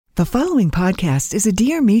The following podcast is a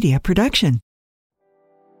Dear Media production.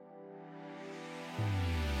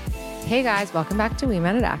 Hey guys, welcome back to We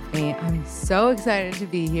Met at Acme. I'm so excited to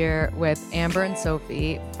be here with Amber and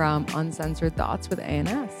Sophie from Uncensored Thoughts with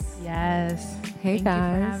A&S. Yes. Hey Thank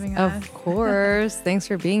guys. you for having us. Of course. Thanks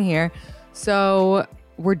for being here. So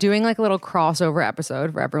we're doing like a little crossover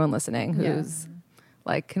episode for everyone listening who's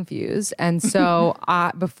like confused. And so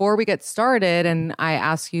before we get started and I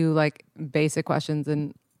ask you like basic questions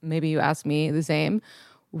and maybe you ask me the same,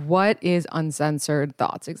 what is Uncensored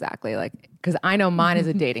Thoughts exactly? Like, because I know mine is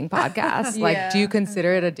a dating podcast. Like, do you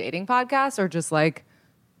consider it a dating podcast or just like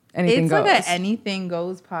anything goes? It's like an anything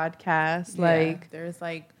goes podcast. Yeah. Like, There's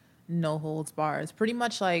like no holds bars. Pretty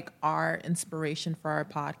much like our inspiration for our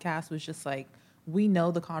podcast was just like, we know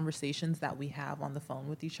the conversations that we have on the phone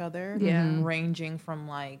with each other. Yeah. Ranging from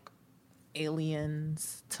like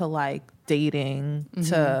aliens to like dating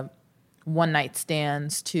to one night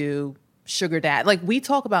stands to sugar dad. Like we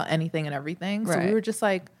talk about anything and everything. So Right. we were just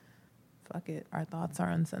like, fuck it. Our thoughts are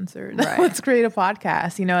uncensored. Let's create a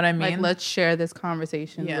podcast. You know what I mean? like let's share this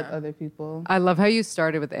conversation Yeah. with other people. I love how you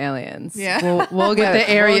started with aliens. Yeah. We'll get The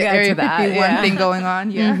area, we'll get area to that. 51 Yeah. thing going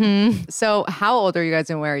on. Yeah. So how old are you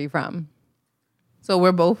guys and where are you from? So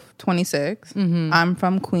we're both 26. I'm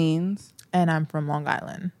from Queens. And I'm from Long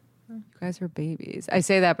Island. You guys are babies. I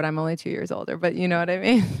say that, but I'm only 2 years older, but you know what I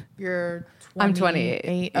mean? You're I'm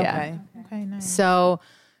 28. Yeah. Okay. Okay, nice. So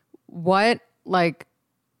what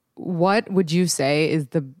would you say is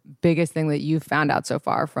the biggest thing that you've found out so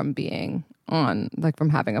far from being on, like from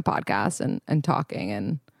having a podcast and talking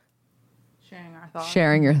and Sharing our thoughts.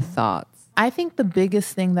 sharing your thoughts? I think the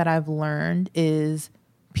biggest thing that I've learned is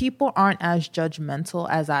people aren't as judgmental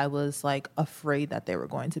as I was like afraid that they were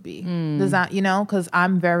going to be. Does that, because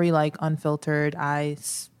I'm very like unfiltered. I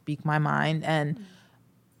speak my mind and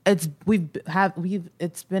it's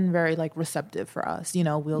been very like receptive for us.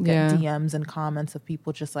 We'll get DMs and comments of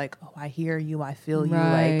people just like, oh, I hear you, I feel you,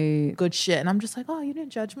 Right. like good shit. And I'm just like, oh, you didn't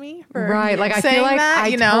judge me for Right. Like I saying feel like that,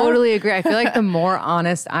 I totally agree. I feel like the more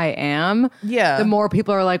honest I am, Yeah. the more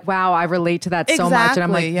people are like, wow, I relate to that so much. And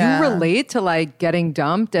I'm like, Exactly, yeah. you relate to like getting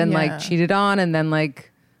dumped and Yeah. like cheated on and then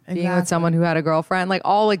like being with Exactly. someone who had a girlfriend, like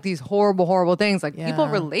all like these horrible, horrible things. Like people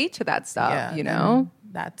Yeah. relate to that stuff, Yeah, you know?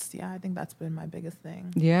 I think that's been my biggest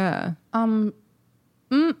thing. Yeah.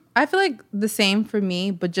 I feel like the same for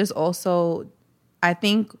me, but just also, I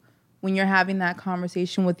think when you're having that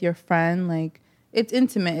conversation with your friend, like it's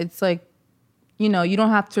intimate. It's like, you don't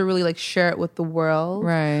have to really like share it with the world.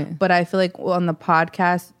 Right. But I feel like on the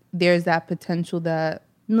podcast, there's that potential that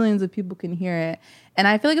millions of people can hear it. And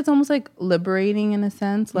I feel like it's almost like liberating in a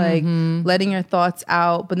sense, like letting your thoughts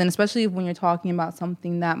out. But then especially when you're talking about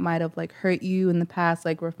something that might have like hurt you in the past,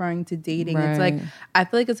 like referring to dating, it's like, Right. I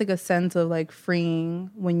feel like it's like a sense of like freeing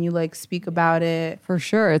when you like speak about it. For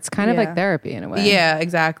sure. It's kind of Yeah. like therapy in a way. Yeah,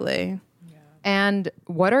 exactly. And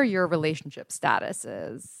what are your relationship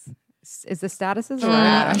statuses? Is the statuses the word?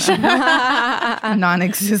 I don't know.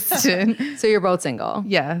 Non-existent. So you're both single.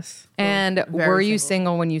 Yes. And Very were you single.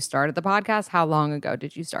 single when you started the podcast? How long ago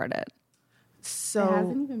did you start it? So It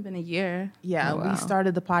hasn't even been a year. yeah, Oh, wow. we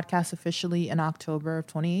started the podcast officially in October of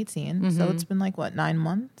 2018. So it's been like what, 9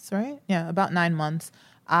 months, right? Yeah, about 9 months.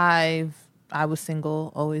 I was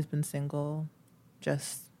single, always been single,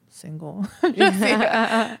 just single.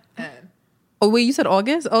 Oh, wait, you said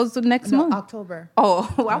August? Oh, so next month. October. Oh,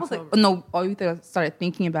 I was like, no. Oh, you think I started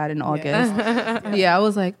thinking about it in August? Yeah, I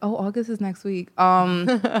was like, oh, August is next week.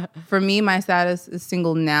 For me, my status is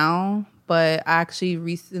single now, but I actually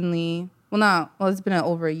recently, it's been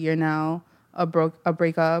over a year now. A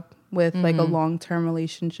breakup with like a long-term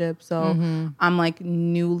relationship, so I'm like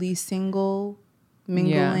newly single,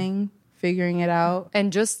 mingling, figuring it out.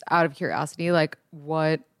 And just out of curiosity, like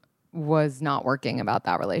what was not working about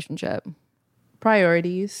that relationship?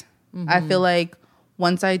 Priorities. I feel like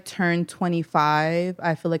once I turned 25,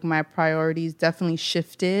 I feel like my priorities definitely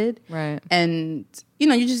shifted. Right. And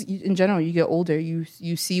in general, you get older, you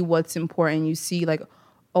see what's important. You see like,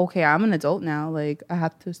 okay, I'm an adult now. Like I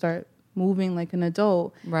have to start moving like an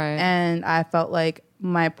adult. Right. And I felt like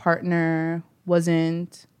my partner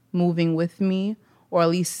wasn't moving with me, or at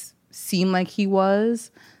least seemed like he was.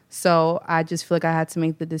 So I just feel like I had to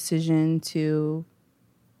make the decision to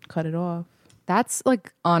cut it off. That's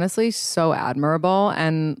like honestly so admirable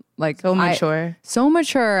and like So mature. so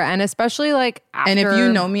mature, and especially like after, And if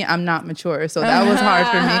you know me, I'm not mature, so that was hard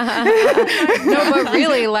for me. no, but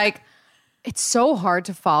really like it's so hard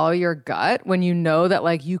to follow your gut when you know that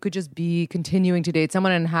like you could just be continuing to date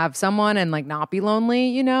someone and have someone and like not be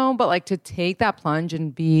lonely, but like to take that plunge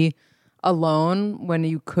and be alone when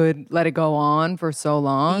you could let it go on for so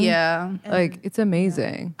long. Yeah. Like, it's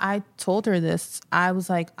amazing. I told her this. I was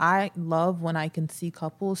like, I love when I can see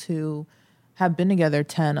couples who have been together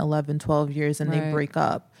 10, 11, 12 years and they break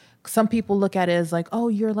up. Some people look at it as like, oh,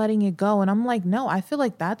 you're letting it go. And I'm like, no, I feel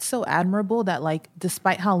like that's so admirable that like,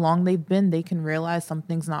 despite how long they've been, they can realize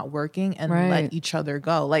something's not working and let each other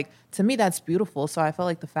go. Like, to me, that's beautiful. So I felt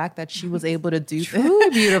like the fact that she was able to do that.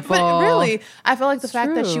 Beautiful. But really, I felt like the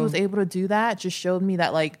fact that she was able to do that just showed me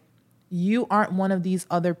that like, you aren't one of these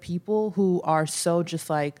other people who are so just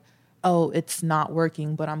like, oh, it's not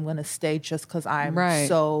working, but I'm going to stay just because I'm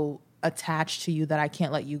so attached to you that I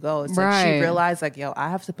can't let you go. It's like she realized like, yo, I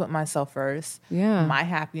have to put myself first. Yeah. My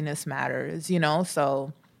happiness matters, you know?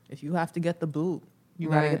 So if you have to get the boot, you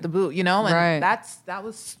got to get the boot, you know? And that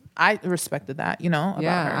was, I respected that, you know,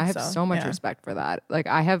 about her. I have so much respect for that. Like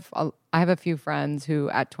I have a few friends who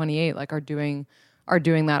at 28, like are doing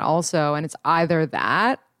that also. And it's either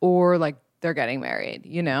that or like they're getting married,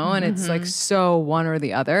 you know? And it's like so one or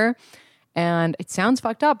the other. And it sounds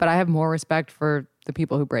fucked up, but I have more respect for the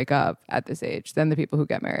people who break up at this age than the people who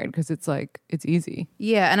get married because it's like, it's easy.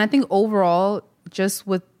 Yeah. And I think overall, just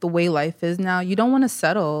with the way life is now, you don't want to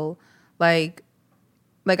settle. Like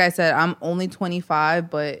I said, I'm only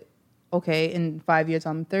 25, but okay, in 5 years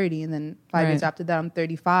I'm 30. And then 5 years after that, I'm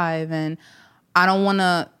 35. And I don't want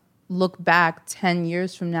to look back 10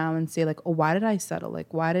 years from now and say like, oh, why did I settle?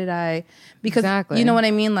 Like, why did I? Because you know what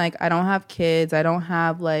I mean? Like, I don't have kids. I don't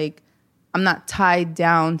have like, I'm not tied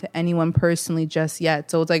down to anyone personally just yet.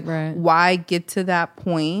 So it's like, why get to that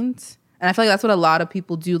point? And I feel like that's what a lot of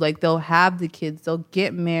people do. Like they'll have the kids, they'll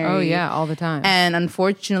get married. Oh yeah, all the time. And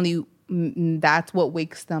unfortunately, that's what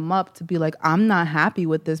wakes them up to be like, I'm not happy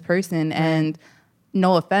with this person. And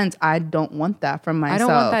no offense, I don't want that from myself. I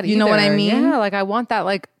don't want that either. You know what I mean? Yeah, like I want that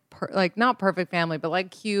like not perfect family, but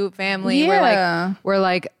like cute family where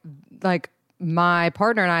like my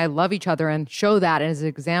partner and I love each other and show that as an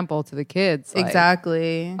example to the kids. Like,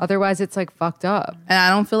 exactly. Otherwise, it's like fucked up. And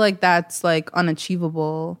I don't feel like that's like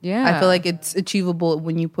unachievable. Yeah. I feel like it's achievable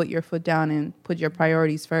when you put your foot down and put your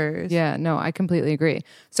priorities first. Yeah, no, I completely agree.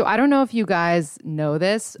 So I don't know if you guys know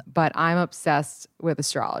this, but I'm obsessed with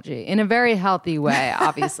astrology in a very healthy way,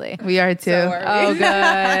 obviously. We are too. Oh, good.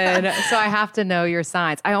 So I have to know your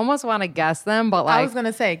signs. I almost want to guess them, but like... I was going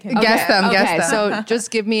to say... Guess them. So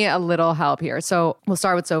just give me a little help here. So we'll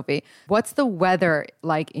start with Sophie. What's the weather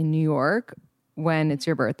like in New York when it's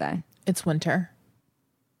your birthday? It's winter.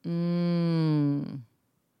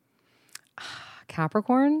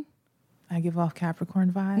 Capricorn? I give off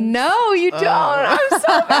Capricorn vibes. No, you don't. I'm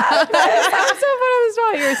so bad at this. I'm so bad at this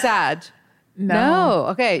spot. You're a Sag. No.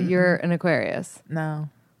 Okay, you're an Aquarius. No.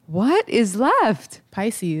 What is left?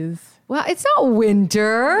 Pisces. Well, it's not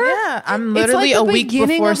winter. Yeah, I'm literally a week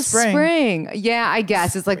before spring. Yeah, I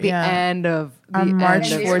guess it's like the end of March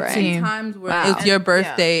 14th. Times where it's your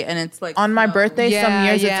birthday and it's like on my birthday. Some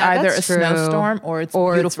years it's either a snowstorm or it's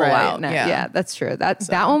beautiful out. Yeah, that's true.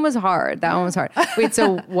 That one was hard. That one was hard. Wait,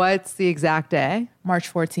 so what's the exact day?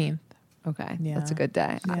 March 14th. Okay, that's a good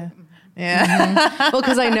day. Yeah. Well,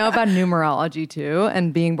 because I know about numerology too,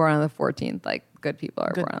 and being born on the 14th, like good people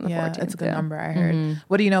are born on the 14th. It's a good number, I heard.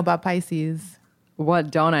 What do you know about Pisces?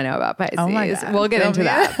 What don't I know about Pisces? Oh my God. We'll get into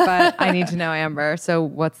that, but I need to know, Amber. So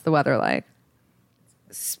what's the weather like?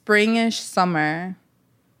 Springish summer.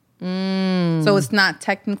 So it's not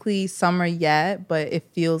technically summer yet, but it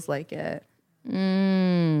feels like it.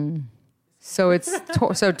 So it's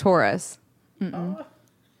Taurus.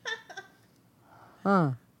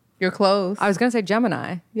 Huh. You're close. I was going to say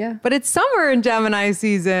Gemini. Yeah. But it's summer in Gemini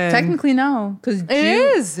season. Technically, no. Because it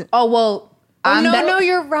is. Oh, well. No,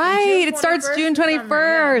 you're right. It starts June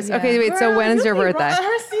 21st. Yeah. Okay, wait. So when is your birthday?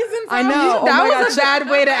 Her season's I know. That was a bad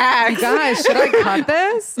way to act. You guys, should I cut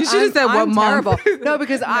this? You should have said what month. Terrible. No,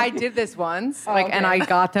 because I did this once, and I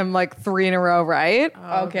got them like 3 in a row right.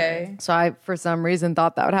 Okay. So I, for some reason,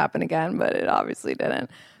 thought that would happen again, but it obviously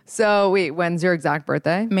didn't. So wait, when's your exact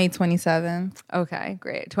birthday? May 27th. Okay,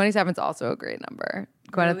 great. 27th is also a great number.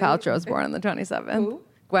 Gwyneth Paltrow was born on the 27th. Who?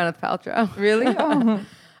 Gwyneth Paltrow. Really? Oh.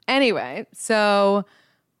 Anyway, so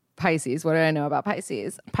Pisces. What did I know about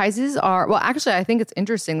Pisces? Pisces are, well, actually, I think it's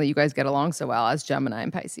interesting that you guys get along so well as Gemini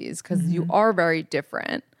and Pisces because you are very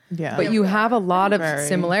different. Yeah. But you have a lot of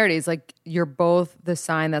similarities. Like you're both the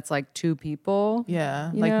sign that's like two people.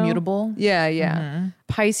 Yeah. You like know? mutable. Yeah.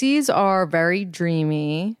 Pisces are very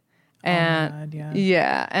dreamy. And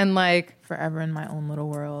and like forever in my own little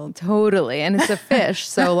world. Totally. And it's a fish.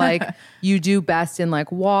 So like you do best in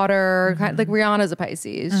like water. Kind of, like Rihanna's a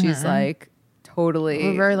Pisces. She's like Totally.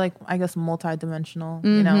 We're very like, I guess, multidimensional,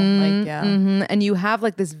 you know, like, yeah. And you have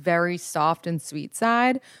like this very soft and sweet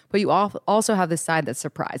side, but you also have this side that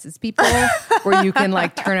surprises people where you can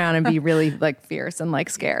like turn around and be really like fierce and like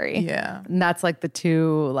scary. Yeah. And that's like the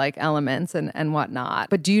two like elements and whatnot.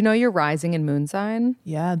 But do you know your rising and moon sign?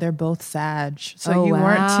 Yeah, they're both Sag. So you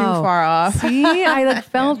weren't too far off. See, I like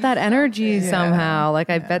felt that energy somehow. Like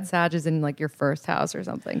I bet Sag is in like your first house or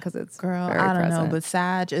something because it's Girl, very I don't present. know, but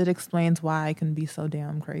Sag, it explains why I can be so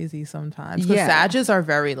damn crazy sometimes. Because Sages are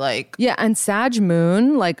very like... Yeah, and Sag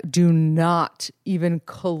moon, like, do not even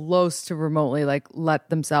close to remotely, like, let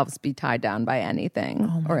themselves be tied down by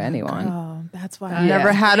anything or anyone. Oh, that's why I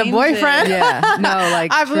never had a boyfriend. Yeah, no,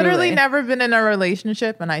 like, I've truly. literally never been in a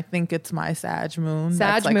relationship, and I think it's my Sag moon. Sag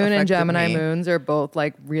that's, like, moon and affected Gemini me. moons are both,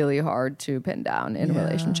 like, really hard to pin down in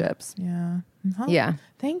relationships. Yeah. Huh? Yeah.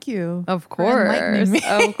 Thank you. Of for enlightening course.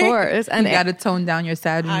 me. Of course. And You got to tone down your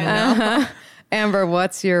Sag moon. Amber,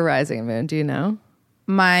 what's your rising moon? Do you know?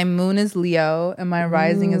 My moon is Leo and my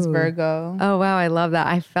rising is Virgo. Oh, wow. I love that.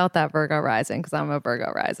 I felt that Virgo rising because I'm a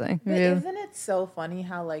Virgo rising. But isn't it so funny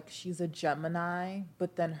how like she's a Gemini,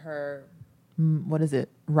 but then her what is it?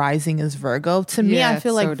 Rising is Virgo. To me, I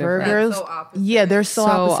feel so like different. Virgos. So opposite. Yeah, they're so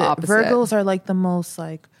opposite. opposite. Virgos are like the most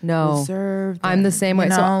like reserved. I'm the same way. You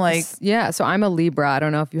know, So like so I'm a Libra. I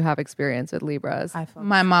don't know if you have experience with Libras.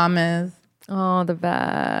 My mom is. Oh, the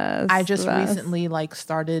best. I just the best. recently like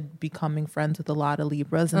started becoming friends with a lot of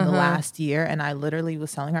Libras in the last year, and I literally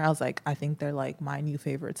was telling her, I was like, I think they're like my new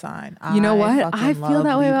favorite sign. You know what? fucking I feel love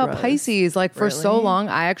that way about Libras. Pisces. Like for so Really? long,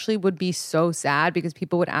 I actually would be so sad because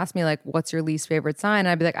people would ask me like, what's your least favorite sign? And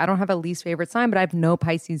I'd be like, I don't have a least favorite sign, but I have no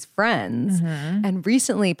Pisces friends. And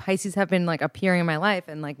recently Pisces have been like appearing in my life.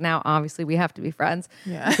 And like now obviously we have to be friends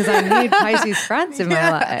because I need Pisces friends in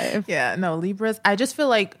my life. Yeah, no, Libras. I just feel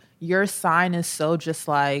like your sign is so just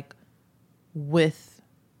like with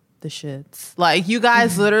the shits. Like you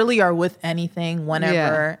guys literally are with anything,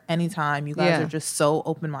 whenever, anytime. You guys are just so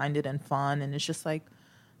open-minded and fun. And it's just like,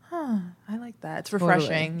 I like that. It's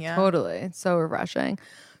refreshing. Totally. Yeah. Totally. It's so refreshing.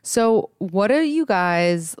 So what are you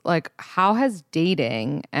guys like, how has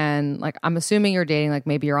dating and like, I'm assuming you're dating, like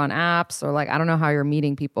maybe you're on apps or like, I don't know how you're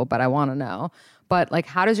meeting people, but I want to know. But like,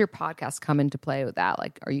 how does your podcast come into play with that?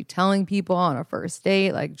 Like, are you telling people on a first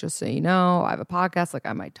date, like, just so you know, I have a podcast, like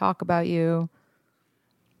I might talk about you?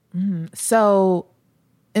 So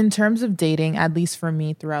in terms of dating, at least for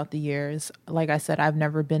me throughout the years, like I said, I've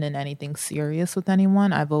never been in anything serious with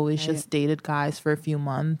anyone. I've always just dated guys for a few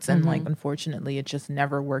months. And like, unfortunately, it just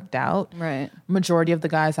never worked out. Right. Majority of the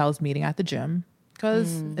guys I was meeting at the gym.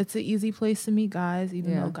 Because it's an easy place to meet guys,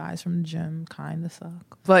 even though guys from the gym kind of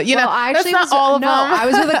suck. But you know, I actually that's not all of them. I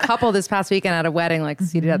was with a couple this past weekend at a wedding, like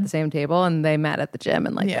seated at the same table, and they met at the gym,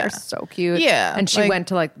 and like they're so cute. Yeah, and she like- went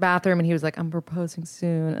to like the bathroom, and he was like, "I'm proposing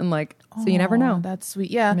soon," and like, so you never know. That's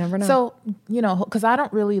sweet. Yeah. You never know. So, you know, because I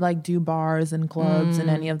don't really like do bars and clubs and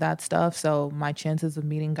any of that stuff. So my chances of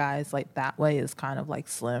meeting guys like that way is kind of like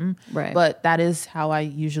slim. Right. But that is how I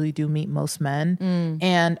usually do meet most men.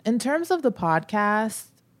 And in terms of the podcast,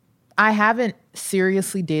 I haven't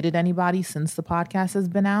seriously dated anybody since the podcast has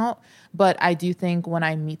been out. But I do think when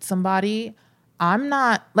I meet somebody, I'm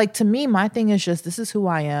not like, to me, my thing is just, this is who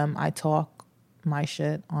I am. I talk my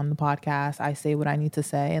shit on the podcast. I say what I need to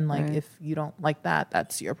say. And like, if you don't like that,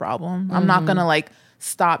 that's your problem. I'm not going to like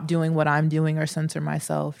stop doing what I'm doing or censor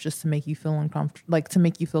myself just to make you feel uncomfortable, like to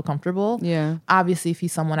make you feel comfortable. Yeah. Obviously, if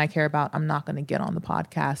he's someone I care about, I'm not going to get on the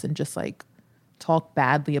podcast and just like talk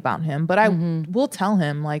badly about him. But I will tell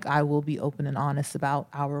him, like, I will be open and honest about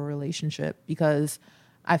our relationship, because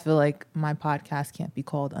I feel like my podcast can't be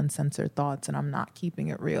called Uncensored Thoughts and I'm not keeping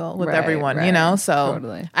it real with everyone, you know? So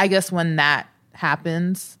Totally. I guess when that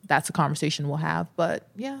happens, that's a conversation we'll have. But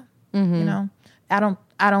yeah, you know, I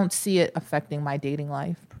don't see it affecting my dating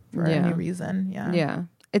life for any reason. Yeah.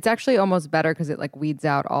 It's actually almost better because it like weeds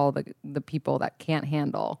out all the people that can't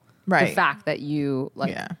handle the fact that you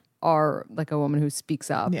like are like a woman who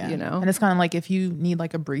speaks up, you know? And it's kind of like, if you need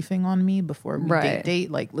like a briefing on me before we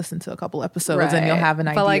date, like listen to a couple episodes and you'll have an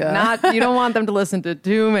idea. But like you don't want them to listen to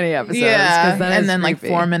too many episodes. Then and then creepy.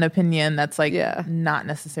 like form an opinion that's like not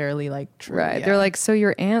necessarily like true. Right. Yeah. They're like, so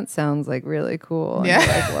your aunt sounds like really cool. And Yeah.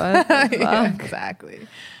 you're like, what? The fuck? Exactly.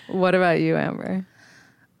 What about you, Amber?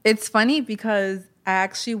 It's funny because I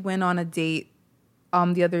actually went on a date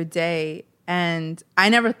the other day, and I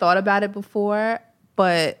never thought about it before,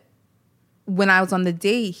 but when I was on the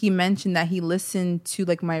date, he mentioned that he listened to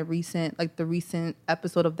like the recent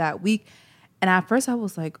episode of that week. And at first I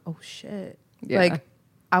was like, oh shit. Yeah. Like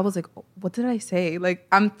I was like, what did I say? Like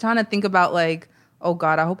I'm trying to think about like oh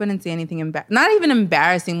God, I hope I didn't say anything not even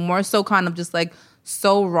embarrassing, more so kind of just like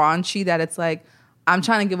so raunchy that it's like, I'm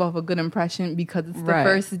trying to give off a good impression because it's the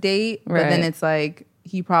first date. But then it's like,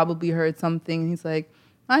 he probably heard something. He's like,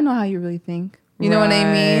 I know how you really think. You know what I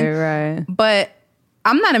mean? Right. But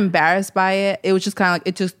I'm not embarrassed by it. It was just kind of like,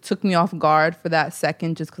 it just took me off guard for that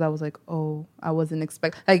second just because I was like, oh, I wasn't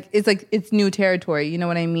expecting. Like, it's new territory. You know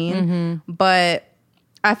what I mean? Mm-hmm. But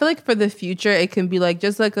I feel like for the future, it can be like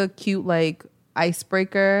just like a cute like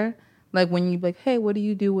icebreaker. Like when you like, hey, what do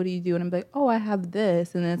you do? What do you do? And I'm like, oh, I have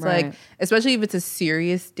this. And it's like, especially if it's a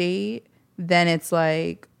serious date, then it's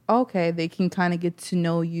like, okay, they can kind of get to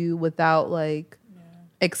know you without like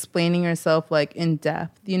explaining yourself like in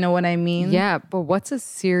depth. You know what I mean? Yeah, but what's a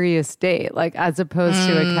serious date? Like as opposed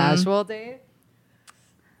to a casual date?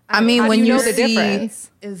 I mean, when you know the see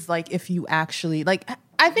difference is like if you actually like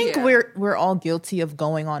I think we're all guilty of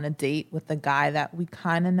going on a date with a guy that we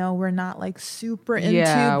kind of know we're not like super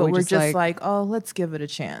into, but we're just like, oh, let's give it a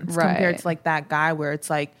chance. Compared to like that guy where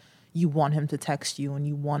it's like you want him to text you and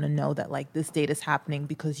you want to know that like this date is happening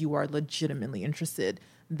because you are legitimately interested.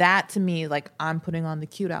 That to me, like I'm putting on the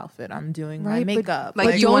cute outfit, I'm doing my makeup.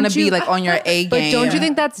 Like you want to be like on your A game. But don't you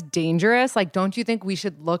think that's dangerous? Like, don't you think we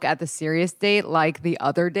should look at the serious date like the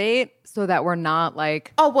other date so that we're not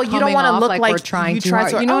like, oh, well, you don't want to look like we're trying you too try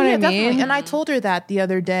hard. to, you know what I mean? Definitely. And I told her that the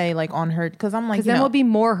other day, like on her, because I'm like, because then we'll be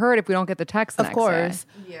more hurt if we don't get the text the of next course.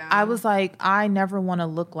 day. Yeah. I was like, I never want to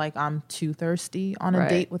look like I'm too thirsty on a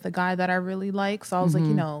date with a guy that I really like. So I was like,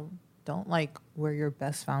 you know, don't like wear your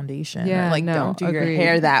best foundation or like don't do your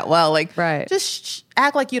hair that well. Like just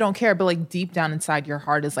act like you don't care, but like deep down inside your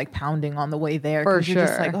heart is like pounding on the way there. For sure. You're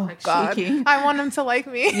just like, oh God, I want him to like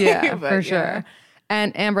me. Yeah, for sure.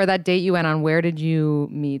 And Amber, that date you went on, where did you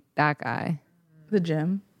meet that guy? The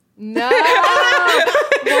gym. No.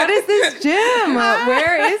 What is this gym?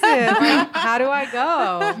 Where is it? Like, how do I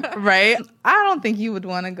go? Right? I don't think you would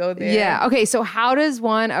want to go there. Yeah. Okay. So how does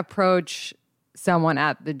one approach someone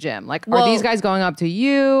at the gym? Like, are these guys going up to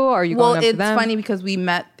you? Or are you going up to them? Well, it's funny because we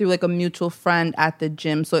met through like a mutual friend at the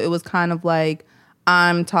gym. So it was kind of like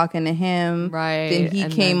I'm talking to him. Right. Then he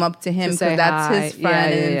came up to him because that's his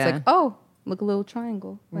friend. And it's like, oh, look, a little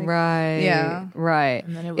triangle. Like, right. Yeah. Right.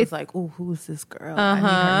 And then it was like, oh, who's this girl? I need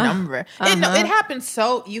her number. It happens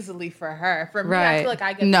so easily for her. For me, I feel like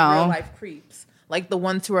I get the real life creeps. Like the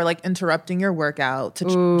ones who are like interrupting your workout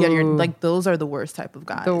to get your, like those are the worst type of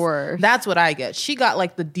guys. The worst. That's what I get. She got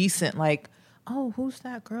like the decent, like, oh, who's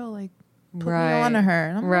that girl? Like, put me on to her.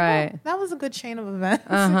 And I'm like, oh, that was a good chain of events.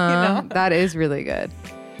 You know? That is really good.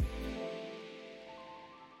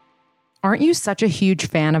 Aren't you such a huge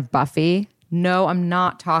fan of Buffy? No, I'm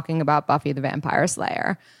not talking about Buffy the Vampire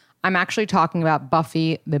Slayer. I'm actually talking about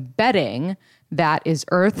Buffy the bedding that is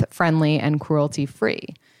earth-friendly and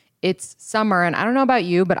cruelty-free. It's summer, and I don't know about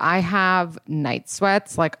you, but I have night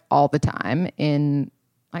sweats like all the time in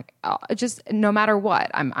like just no matter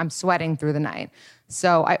what. I'm sweating through the night.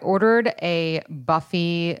 So I ordered a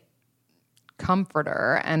Buffy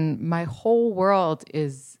comforter, and my whole world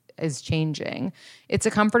is changing. It's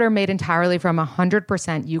a comforter made entirely from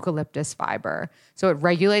 100% eucalyptus fiber. So it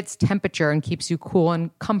regulates temperature and keeps you cool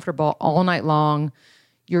and comfortable all night long.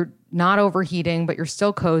 You're not overheating, but you're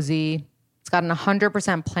still cozy. It's got an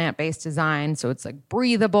 100% plant-based design, so it's like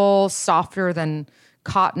breathable, softer than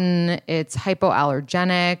cotton. It's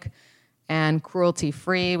hypoallergenic and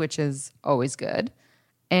cruelty-free, which is always good.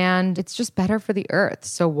 And it's just better for the earth.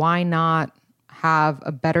 So why not have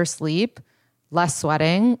a better sleep, less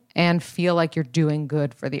sweating, and feel like you're doing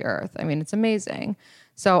good for the earth? I mean, it's amazing.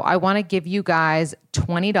 So I want to give you guys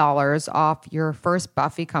 $20 off your first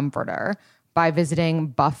Buffy comforter by visiting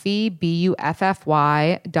buffy.co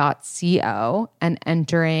and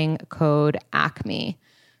entering code ACME.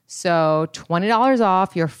 So $20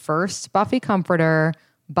 off your first Buffy comforter,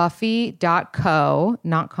 buffy.co,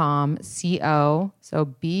 not com, co. So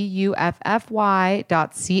buffy.co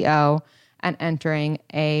and entering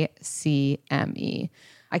ACME.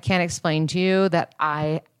 I can't explain to you that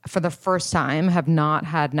I, for the first time, have not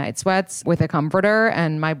had night sweats with a comforter.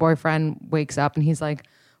 And my boyfriend wakes up and he's like,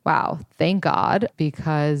 wow, thank God,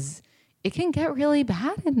 because it can get really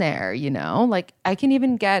bad in there, you know? Like I can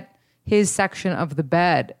even get his section of the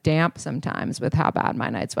bed damp sometimes with how bad my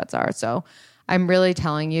night sweats are. So I'm really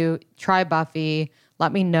telling you, try Buffy.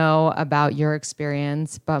 Let me know about your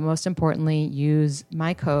experience. But most importantly, use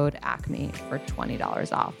my code ACME for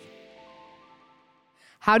 $20 off.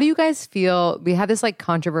 How do you guys feel? We have this like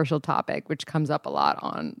controversial topic, which comes up a lot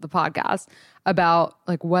on the podcast, about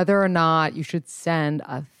like whether or not you should send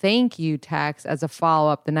a thank you text as a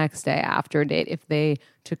follow-up the next day after a date if they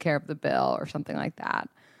took care of the bill or something like that.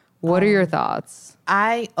 What are your thoughts?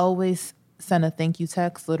 I always send a thank you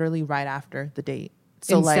text literally right after the date.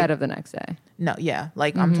 So Instead of the next day. No, yeah.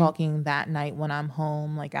 Like I'm talking that night when I'm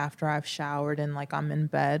home, like after I've showered and like I'm in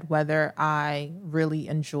bed, whether I really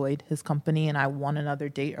enjoyed his company and I want another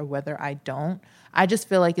date or whether I don't. I just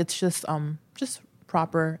feel like it's just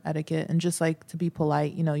proper etiquette and just like to be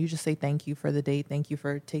polite. You know, you just say thank you for the date. Thank you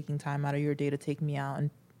for taking time out of your day to take me out and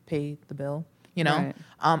pay the bill. You know, Right.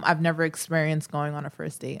 I've never experienced going on a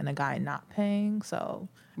first date and a guy not paying. So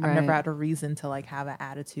I've never had a reason to like have an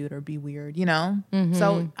attitude or be weird, you know?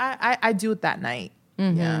 So I do it that night.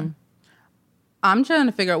 Yeah. I'm trying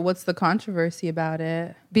to figure out what's the controversy about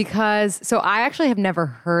it. Because, so I actually have never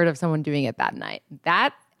heard of someone doing it that night.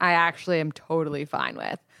 That I actually am totally fine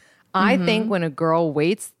with. I think when a girl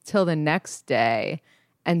waits till the next day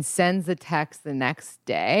and sends the text the next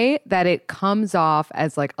day, that it comes off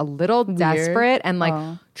as like a little desperate and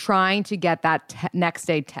like trying to get that next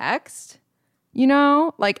day text, you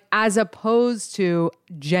know, like as opposed to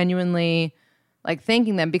genuinely like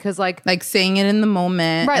thanking them, because like saying it in the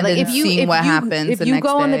moment, right? And like then seeing what happens. If the you next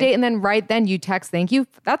go on the day. date and then right then you text thank you,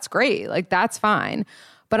 that's great. Like that's fine.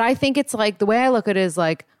 But I think it's like the way I look at it is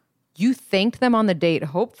like you thanked them on the date,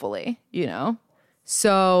 hopefully, you know.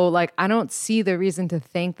 So, like, I don't see the reason to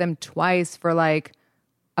thank them twice for, like,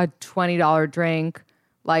 a $20 drink,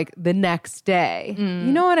 like, the next day. You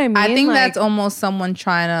know what I mean? I think like, that's almost someone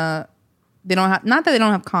trying to, they don't have, not that they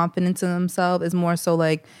don't have confidence in themselves, it's more so,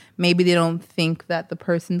 like, maybe they don't think that the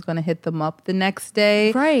person's going to hit them up the next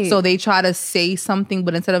day. Right. So they try to say something,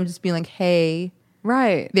 but instead of just being like, hey,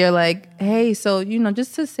 right. they're like, hey, so, you know,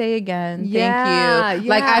 just to say again, thank Yeah, you.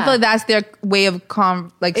 Like, I feel like that's their way of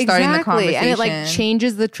starting the conversation. And it like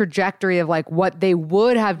changes the trajectory of like what they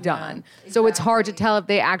would have done. So it's hard to tell if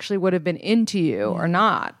they actually would have been into you or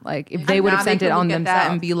not. Like if they would have sent it on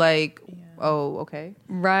themselves and be like, oh, okay.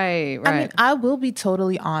 Right. I mean, I will be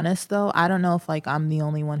totally honest though. I don't know if like I'm the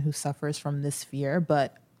only one who suffers from this fear,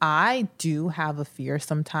 but I do have a fear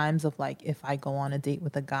sometimes of like if I go on a date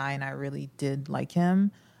with a guy and I really did like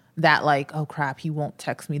him, that like, oh crap, he won't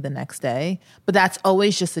text me the next day. But that's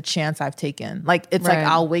always just a chance I've taken. Like it's like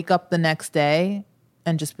I'll wake up the next day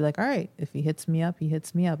and just be like, all right, if he hits me up, he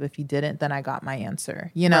hits me up. If he didn't, then I got my answer,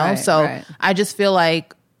 you know? I just feel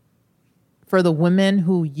like for the women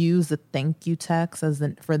who use the thank you text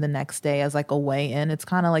for the next day as like a way in, it's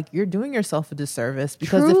kind of like you're doing yourself a disservice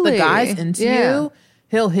because if the guy's into you,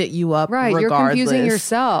 he'll hit you up regardless. You're confusing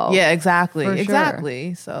yourself. Yeah, exactly. For sure.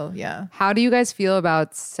 Exactly. So, yeah. How do you guys feel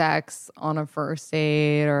about sex on a first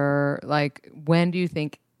date, or like when do you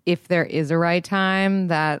think, if there is a right time,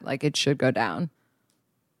 that like it should go down?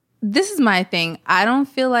 This is my thing. I don't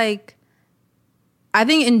feel like, I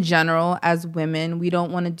think in general as women, we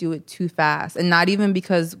don't want to do it too fast, and not even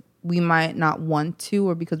because we might not want to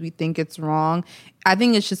or because we think it's wrong. I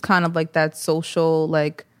think it's just kind of like that social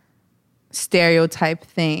like stereotype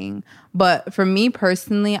thing. But for me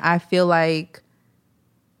personally, I feel like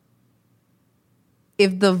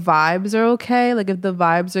if the vibes are okay, like if the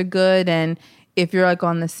vibes are good and if you're like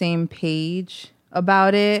on the same page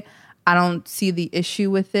about it, I don't see the issue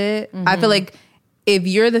with it. I feel like if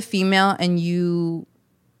you're the female and you,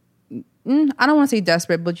 I don't want to say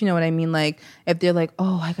desperate, but you know what I mean? Like if they're like,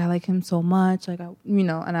 oh, like I like him so much, like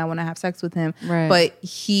and I want to have sex with him, but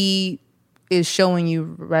he is showing you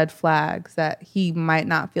red flags that he might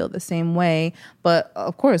not feel the same way. But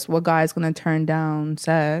of course, what guy is going to turn down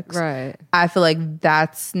sex? Right. I feel like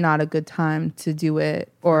that's not a good time to do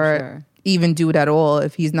it, or even do it at all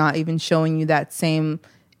if he's not even showing you that same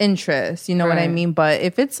interest. You know what I mean? But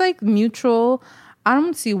if it's like mutual, I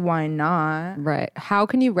don't see why not. Right. How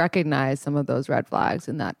can you recognize some of those red flags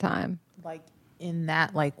in that time? Like in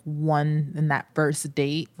that first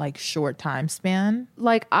date, like short time span.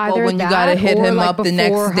 Like either when you that gotta hit or him like up the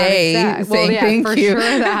before next day having sex. saying thank for you. Sure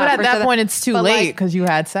But at that point, it's too But, late like, because you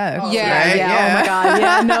had sex. Oh my Yeah. God.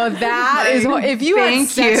 Yeah. No, that is what, if you had Thank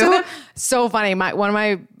sex you. with him, so funny. One of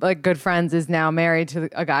my like good friends is now married to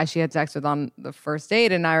a guy she had sex with on the first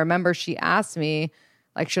date, and I remember she asked me,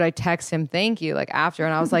 like, should I text him thank you like after?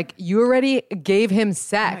 And I was like, you already gave him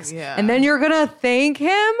sex, and then you're gonna thank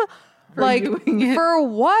him for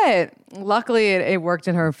what? Luckily, it worked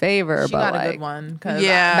in her favor. She but got like, a good one because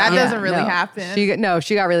that doesn't really happen.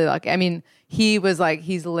 She got really lucky. I mean, he was like,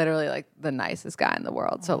 he's literally like the nicest guy in the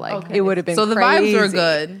world. So like, it would have been So the crazy. vibes were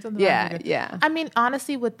good. Yeah. I mean,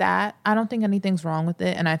 honestly, with that, I don't think anything's wrong with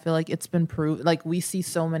it. And I feel like it's been proved. Like, we see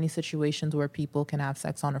so many situations where people can have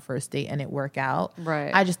sex on a first date and it work out.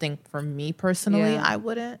 Right. I just think for me personally, I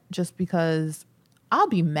wouldn't, just because I'll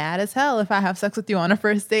be mad as hell if I have sex with you on a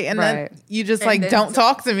first date and then you just like don't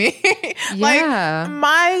talk to me. Yeah. Like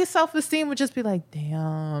my self-esteem would just be like,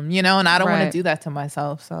 damn, you know, and I don't want to do that to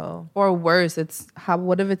myself. So, or worse,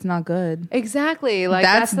 what if it's not good? Exactly. Like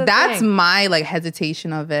that's thing. my like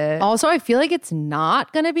hesitation of it. Also, I feel like it's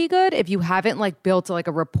not going to be good if you haven't like built like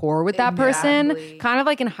a rapport with that person. Kind of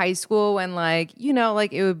like in high school when like, you know,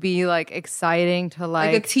 like it would be like exciting to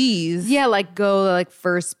like a tease. Yeah, like go like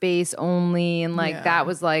first base only and like that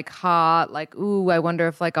was like hot. Like, ooh, I wonder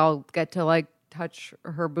if like I'll get to like touch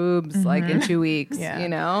her boobs like in 2 weeks, you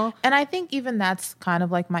know? And I think even that's kind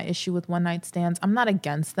of like my issue with one night stands. I'm not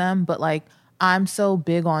against them, but like I'm so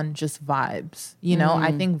big on just vibes, you know?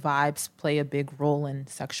 I think vibes play a big role in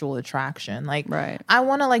sexual attraction. Like I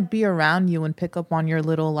want to like be around you and pick up on your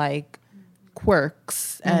little like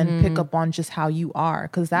quirks and pick up on just how you are,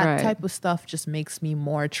 because that type of stuff just makes me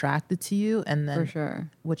more attracted to you, and then for sure,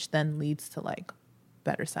 which then leads to like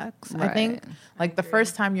better sex. I think like the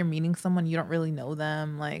first time you're meeting someone, you don't really know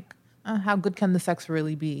them, like how good can the sex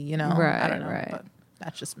really be, you know? I don't know, but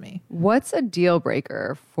that's just me. What's a deal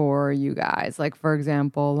breaker for you guys? Like, for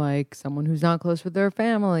example, like someone who's not close with their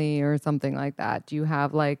family or something like that. Do you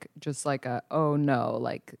have like just like a, oh no,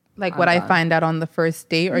 like what I find out on the first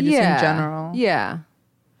date, or just in general? Yeah.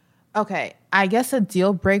 Okay, I guess a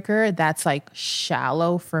deal breaker that's like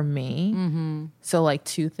shallow for me. So like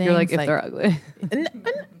two things. You're like if they're ugly.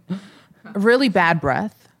 Really bad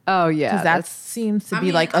breath. Oh yeah. Because that seems to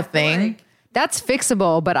be like a thing. That's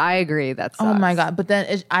fixable, but I agree. That's oh my God. But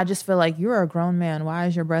then I just feel like you're a grown man. Why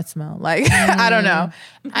does your breath smell? Like, I don't know.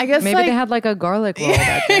 I guess maybe they had like a garlic roll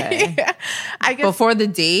that day. I guess before the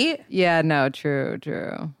date. Yeah, no, true.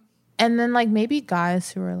 And then like maybe guys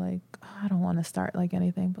who are like, I don't want to start like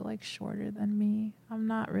anything, but like shorter than me. I'm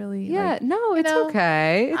not really. Yeah, like, no, it's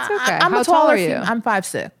okay. It's okay. I'm How a taller tall are you? I'm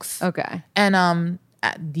 5'6". Okay. And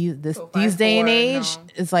at these day and age,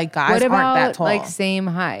 it's like guys aren't that tall. Like same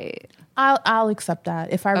height? I'll accept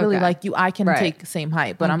that. If I really like you, I can take same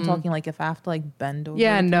height. But I'm talking like if I have to like bend over.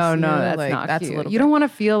 Yeah, no, that's like, not that's cute. a little. You don't want to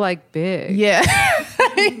feel like big. Yeah.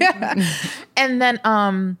 Yeah. And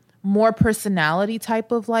then more personality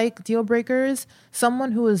type of like deal breakers.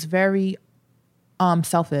 Someone who is very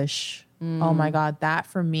selfish. Oh my God, that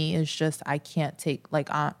for me is just I can't take like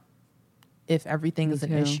if everything is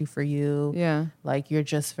an issue for you, like you're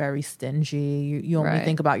just very stingy. You only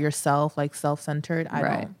think about yourself, like self-centered.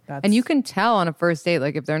 I don't. And you can tell on a first date,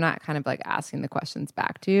 like if they're not kind of like asking the questions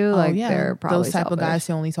back to you, like they're probably those type selfish. of guys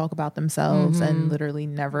who only talk about themselves and literally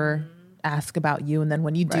never ask about you. And then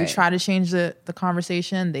when you do try to change the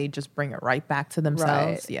conversation, they just bring it right back to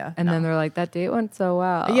themselves. Yeah. And then they're like, that date went so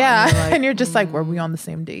well. Yeah. And you're, like, and you're just like, were we on the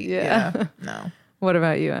same date? Yeah. No. What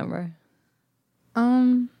about you, Amber?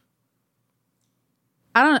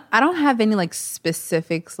 I don't have any like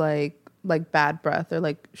specifics like bad breath or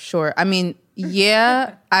like short. I mean,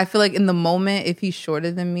 yeah, I feel like in the moment if he's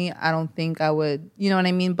shorter than me, I don't think I would, you know what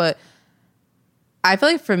I mean? But I feel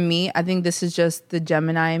like for me, I think this is just the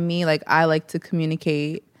Gemini in me. Like I like to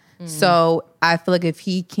communicate. So I feel like if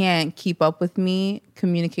he can't keep up with me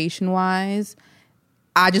communication wise,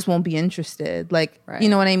 I just won't be interested. Like, you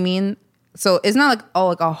know what I mean? So it's not like,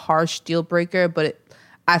 like a harsh deal breaker, but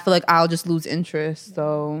I feel like I'll just lose interest.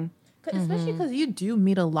 So, especially because you do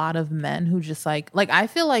meet a lot of men who just like I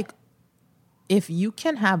feel like if you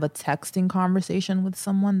can have a texting conversation with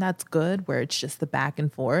someone, that's good, where it's just the back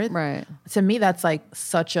and forth. Right. To me, that's like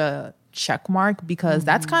such a check mark, because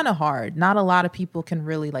that's kind of hard. Not a lot of people can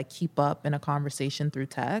really like keep up in a conversation through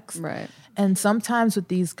text. Right. And sometimes with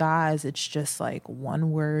these guys, it's just like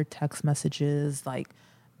one word text messages, like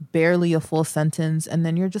barely a full sentence, and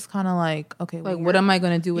then you're just kind of like, okay, like what am I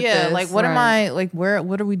going to do with this? Like what am I, like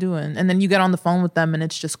what are we doing? And then you get on the phone with them and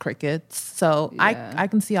it's just crickets. So I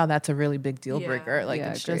can see how that's a really big deal breaker. Like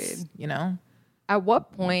it's just, you know. At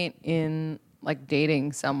what point in like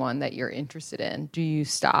dating someone that you're interested in do you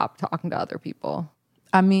stop talking to other people?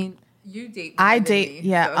 I mean, you date. I date.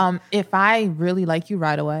 So. If I really like you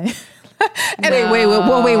right away. And wait, what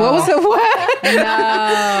was it? What?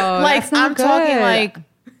 No, like I'm talking like.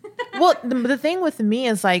 Well, the thing with me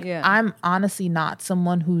is like I'm honestly not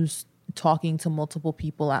someone who's talking to multiple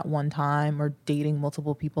people at one time or dating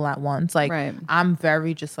multiple people at once. Like I'm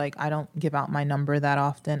very just like, I don't give out my number that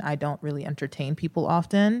often. I don't really entertain people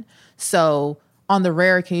often. So on the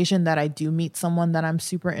rare occasion that I do meet someone that I'm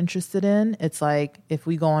super interested in, it's like if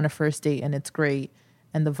we go on a first date and it's great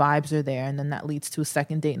and the vibes are there, and then that leads to a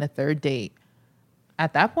second date and a third date,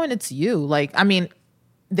 at that point it's you. Like, I mean,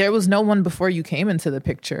 there was no one before you came into the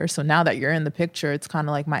picture. So now that you're in the picture, it's kind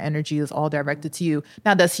of like my energy is all directed to you.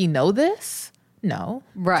 Now, does he know this? No.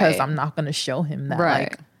 Right. Because I'm not going to show him that. Right.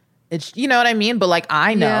 Like, it's, you know what I mean? But like,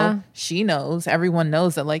 I know, Yeah. she knows, everyone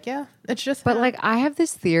knows that like, yeah, it's just, But like, I have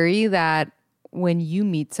this theory that when you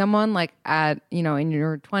meet someone like at, you know, in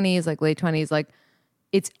your 20s, like late 20s, like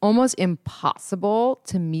it's almost impossible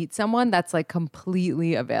to meet someone that's like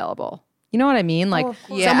completely available. You know what I mean? Like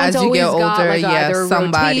Yeah, someone's as you always get got older, like yeah, either a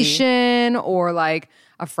somebody. rotation or like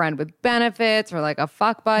a friend with benefits or like a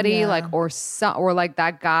fuck buddy, Yeah. like or like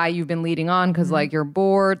that guy you've been leading on because like you're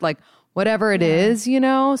bored, like whatever it is, you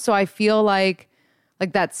know? So I feel like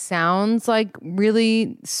that sounds like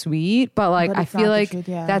really sweet, but like But I it's feel not the like truth,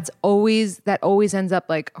 yeah. that always ends up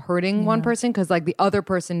like hurting one person because like the other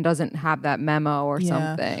person doesn't have that memo or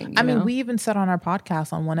something. I you mean, know? we even said on our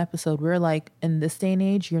podcast on one episode, we're like, in this day and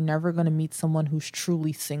age, you're never going to meet someone who's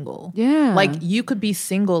truly single. Yeah. Like you could be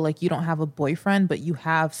single, like you don't have a boyfriend, but you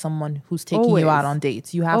have someone who's taking Always. you out on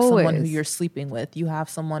dates. You have someone who Always. you're sleeping with. You have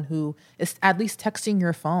someone who is at least texting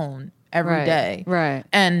your phone every Right. day. Right.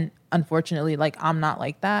 And unfortunately, like I'm not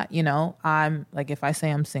like that, you know. I'm like, if I say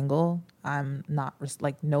I'm single, I'm not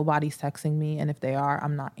like nobody's texting me, and if they are,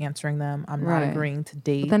 I'm not answering them. I'm not Right. agreeing to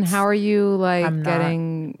dates. Then how are you like I'm not-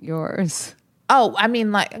 getting yours? Oh, I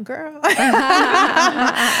mean, like, girl.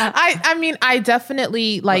 I mean, I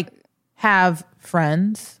definitely like have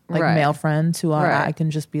friends, like Right. male friends who Right. I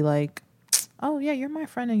can just be like, oh yeah, you're my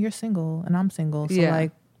friend and you're single and I'm single, so Yeah.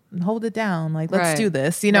 like hold it down, like let's Right. do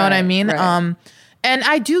this. You know what I Right, mean? right. And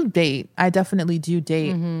I do date. I definitely do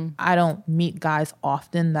date. Mm-hmm. I don't meet guys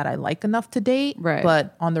often that I like enough to date, Right.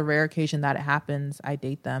 but on the rare occasion that it happens, I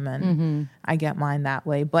date them and I get mine that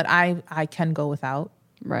way. But I can go without.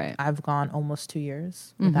 Right. I've gone almost 2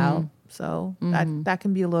 years without, so that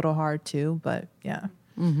can be a little hard too. But yeah,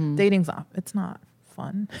 dating's it's not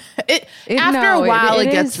fun. After no, a while, it it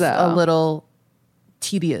is, gets a though. little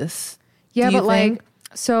tedious. Yeah, Do you but think? like,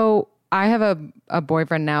 so I have a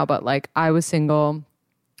boyfriend now, but like I was single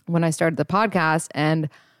when I started the podcast. And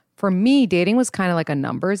for me, dating was kind of like a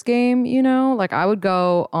numbers game, you know? Like I would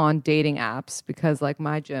go on dating apps because like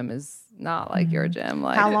my gym is not like your gym.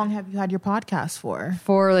 Like How long have you had your podcast for?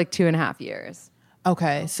 For like 2.5 years.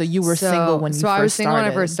 Okay, so you were single when you first started. So I was single when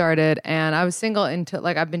I first started, and I was single until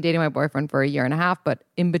like I've been dating my boyfriend for 1.5 years, but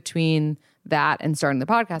in between that and starting the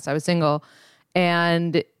podcast, I was single,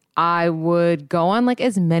 and I would go on like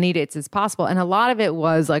as many dates as possible, and a lot of it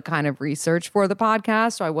was like kind of research for the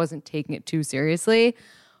podcast, so I wasn't taking it too seriously,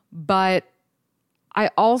 but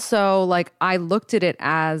I also like I looked at it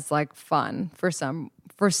as like fun for some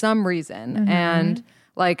reason, and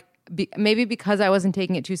like. Maybe because I wasn't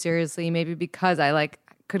taking it too seriously, maybe because I like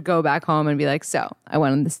could go back home and be like, so I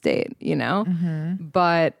went on this date, you know?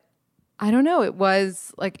 But I don't know. It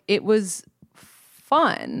was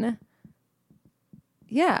fun.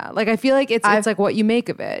 Yeah. Like I feel like it's like what you make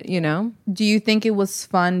of it, you know? Do you think it was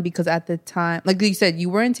fun because at the time, like you said, you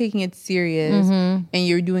weren't taking it serious and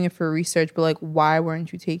you're doing it for research, but like why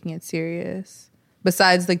weren't you taking it serious?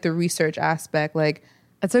 Besides like the research aspect, like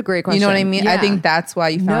That's a great question. you know what I mean? I Yeah. think that's why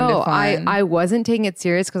you found it fun. I wasn't taking it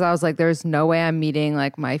serious because I was like, there's no way I'm meeting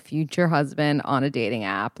like my future husband on a dating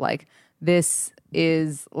app. Like this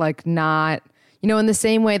is like not, you know, in the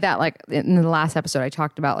same way that like in the last episode I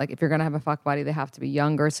talked about like if you're gonna have a fuck buddy, they have to be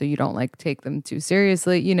younger so you don't like take them too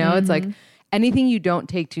seriously. You know, it's like anything you don't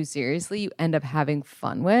take too seriously, you end up having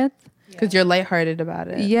fun with. Because you're lighthearted about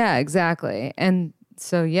it. Yeah, exactly. And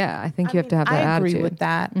so yeah, I think you have to have that I agree attitude. with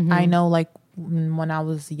that. I know like when I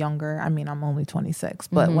was younger, I mean, I'm only 26,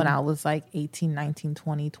 but when I was like 18, 19,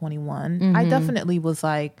 20, 21, I definitely was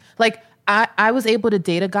like I was able to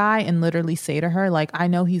date a guy and literally say to her, like, I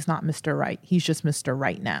know he's not Mr. Right. He's just Mr.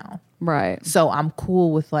 Right now. Right. So I'm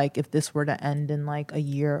cool with like, if this were to end in like a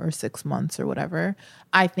year or 6 months or whatever.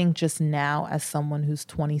 I think just now as someone who's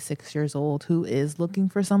 26 years old, who is looking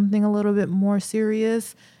for something a little bit more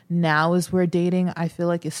serious, now is where dating, I feel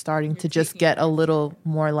like is starting to just get a little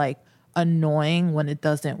more like annoying when it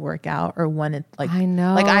doesn't work out or when it like I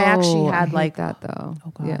know. like I actually had hate like that though. oh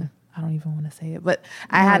god Yeah. I don't even want to say it, but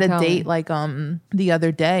I had a tell date me. like the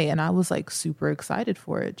other day and I was like super excited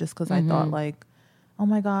for it just because I thought like, oh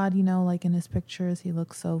my god, you know, like in his pictures he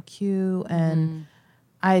looks so cute and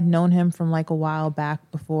I had known him from like a while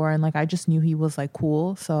back before and like I just knew he was like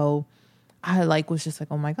cool, so I like was just like,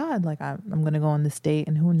 oh my god, like I'm gonna go on this date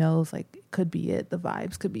and who knows, like it could be it, the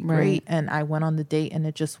vibes could be great. And I went on the date and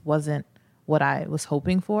it just wasn't what I was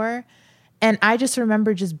hoping for, and I just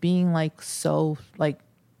remember just being like so like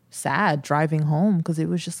sad driving home because it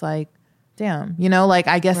was just like, damn, you know, like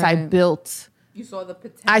I guess I built. You saw the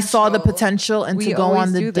potential. I saw the potential, and We to go always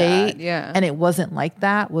on the do that, date, yeah. and it wasn't like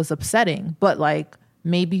that was upsetting. But like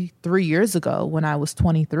maybe 3 years ago when I was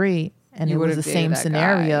 23, and You it was would've the dated same that guy,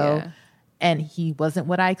 scenario, yeah. and he wasn't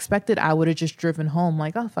what I expected, I would have just driven home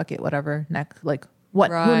like, oh, fuck it, whatever, next, like, what,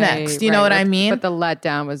 who next? You know what I mean? But the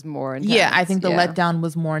letdown was more intense. Yeah, I think the letdown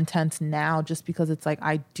was more intense now just because it's like,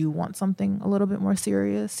 I do want something a little bit more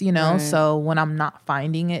serious, you know? Right. So when I'm not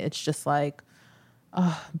finding it, it's just like,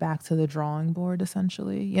 back to the drawing board,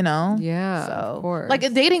 essentially, you know? Yeah, so, of course. Like,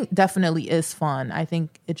 dating definitely is fun. I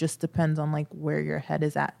think it just depends on, like, where your head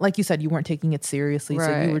is at. Like you said, you weren't taking it seriously, right.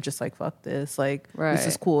 So you were just like, fuck this. Like, right. This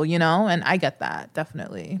is cool, you know? And I get that,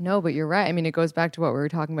 definitely. No, but you're right. I mean, it goes back to what we were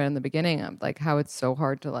talking about in the beginning of, like, how it's so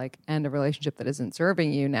hard to, like, end a relationship that isn't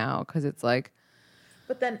serving you now, because it's like...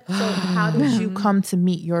 But then, so how did you come to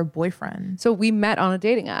meet your boyfriend? So we met on a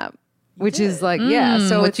dating app. Which is like, yeah.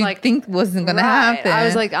 So what it's you like, think wasn't going to happen. I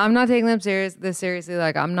was like, I'm not taking this seriously.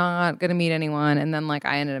 Like, I'm not going to meet anyone. And then like,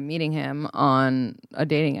 I ended up meeting him on a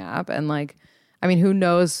dating app. And like, I mean, who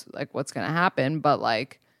knows like what's going to happen, but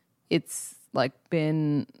like, it's like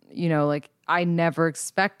been, you know, like I never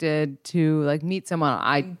expected to like meet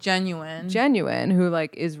someone genuine who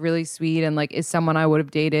like is really sweet and like is someone I would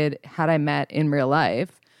have dated had I met in real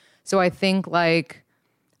life. So I think like,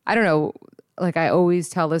 I don't know, like I always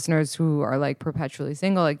tell listeners who are like perpetually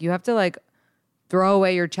single, like you have to like throw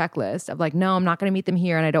away your checklist of like, no, I'm not going to meet them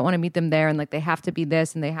here and I don't want to meet them there. And like, they have to be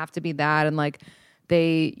this and they have to be that. And like,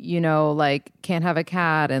 they, you know, like can't have a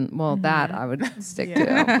cat. And well, that I would stick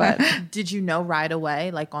to. But did you know right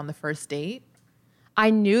away, like on the first date?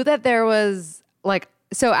 I knew that there was like,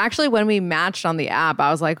 so actually when we matched on the app,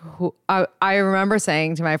 I was like, I remember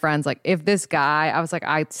saying to my friends, like, if this guy, I was like,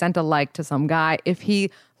 I sent a like to some guy. If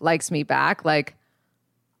he likes me back, like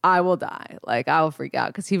I will die. Like I will freak out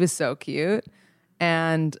because he was so cute.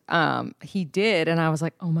 And he did. And I was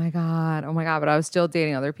like, oh my God. But I was still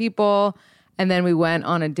dating other people. And then we went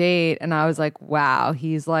on a date and I was like, wow,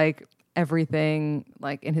 he's like everything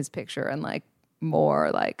like in his picture and like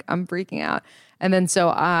more, like I'm freaking out. And then so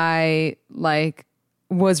I like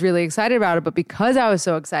was really excited about it. But because I was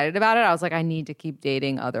so excited about it, I was like, I need to keep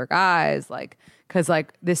dating other guys. Like, because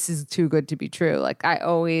like this is too good to be true. Like I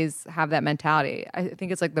always have that mentality. I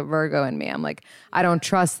think it's like the Virgo in me. I'm like, I don't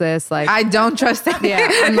trust this. Like I don't trust that. Yeah,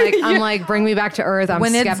 I'm like, bring me back to earth. I'm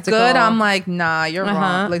when skeptical. It's good, I'm like, nah, you're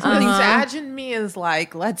wrong. Like imagine me as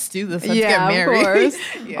like, let's do this. Let's get married. Of course.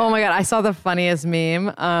 Yeah. Oh my God, I saw the funniest meme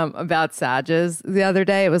about Sages the other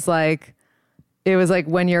day. It was like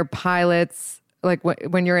when your pilots. Like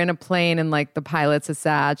when you're in a plane and like the pilot's a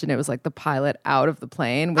Sag and it was like the pilot out of the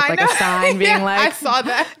plane with like a sign being like, I saw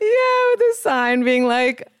that. Yeah, with a sign being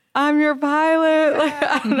like, I'm your pilot. Like,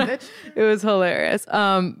 I don't know. It was hilarious.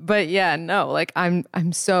 But yeah, no, like I'm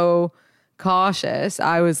so cautious.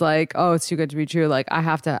 I was like, oh, it's too good to be true. Like I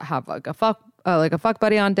have to have like a fuck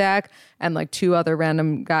buddy on deck and like 2 other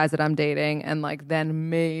random guys that I'm dating. And like, then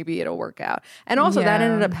maybe it'll work out. And also that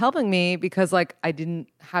ended up helping me because like, I didn't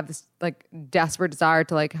have this like desperate desire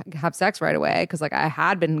to like have sex right away. Cause like I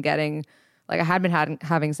had been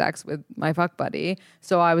having sex with my fuck buddy.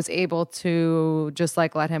 So I was able to just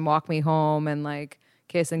like let him walk me home and like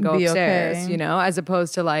kiss and go upstairs, you know, as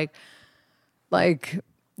opposed to like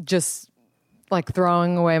just like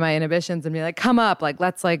throwing away my inhibitions and be like, come up, like,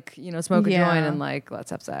 let's like, you know, smoke a joint and like, let's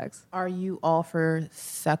have sex. Are you all for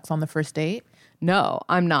sex on the first date? No,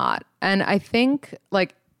 I'm not. And I think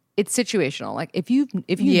like it's situational. Like if you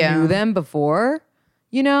knew them before,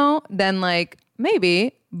 you know, then like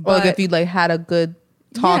maybe. But like if you like had a good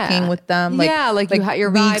talking with them, like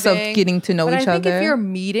you're weeks vibing, of getting to know each other. I think if you're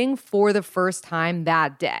meeting for the first time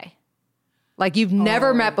that day, like you've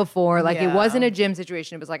never met before, like it wasn't a gym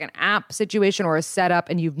situation, it was like an app situation or a setup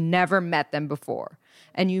and you've never met them before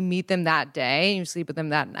and you meet them that day and you sleep with them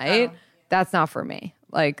that night, that's not for me.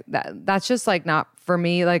 Like that's just like not for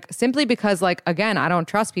me, like simply because like, again, I don't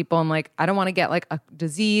trust people and like, I don't want to get like a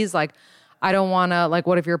disease. Like I don't want to like,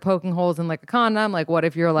 what if you're poking holes in like a condom? Like what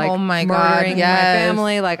if you're like murdering my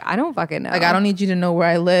family? Like I don't fucking know. Like I don't need you to know where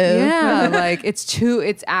I live. Yeah, like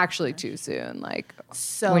it's actually too soon. Like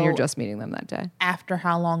so when you're just meeting them that day. After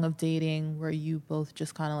how long of dating were you both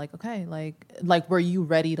just kind of like, okay, like were you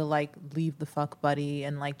ready to like leave the fuck buddy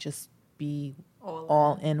and like just be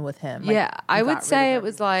all in with him? Like, yeah, I would say it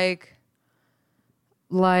was like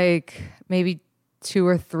maybe 2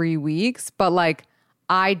 or 3 weeks, but like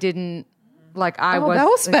I didn't. Like I was. That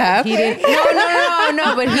was fast. He didn't.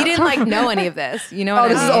 No. But he didn't like know any of this. You know what I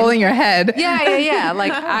mean? This is all in your head. Yeah.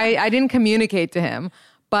 Like I didn't communicate to him,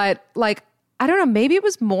 but like I don't know. Maybe it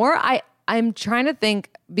was more. I'm trying to think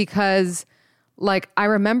because like I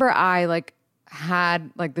remember I like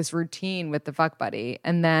had like this routine with the fuck buddy,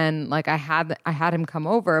 and then like I had him come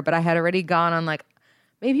over, but I had already gone on like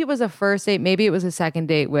maybe it was a first date, maybe it was a second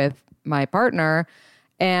date with my partner.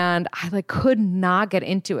 And I like could not get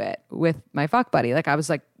into it with my fuck buddy. Like I was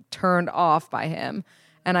like turned off by him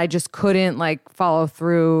and I just couldn't like follow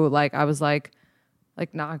through. Like I was like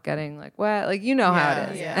not getting like wet, like you know how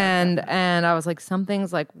it is. And I was like,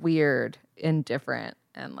 something's like weird and different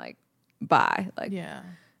and like bye. Like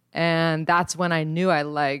and that's when I knew I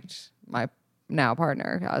liked my now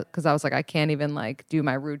partner because I was like, I can't even like do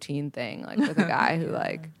my routine thing like with a guy who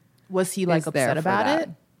like was he like upset about it?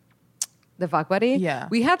 The fuck buddy? Yeah.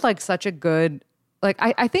 We had like such a good like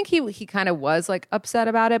I think he kind of was like upset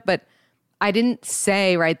about it, but I didn't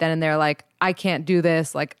say right then and there like I can't do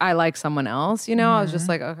this, like I like someone else, you know? I was just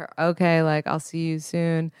like okay, like I'll see you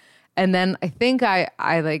soon. And then I think I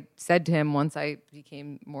like said to him once I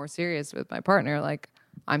became more serious with my partner, like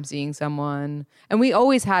I'm seeing someone. And we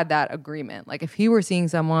always had that agreement. Like if he were seeing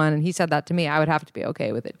someone and he said that to me, I would have to be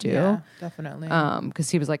okay with it too. Yeah, definitely. Because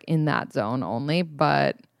he was like in that zone only.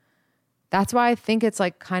 But that's why I think it's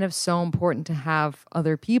like kind of so important to have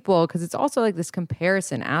other people because it's also like this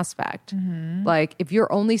comparison aspect. Like if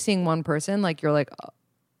you're only seeing one person, like you're like, oh,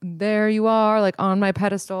 there you are, like on my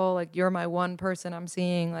pedestal, like you're my one person I'm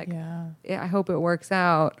seeing. Like, I hope it works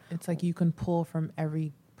out. It's like you can pull from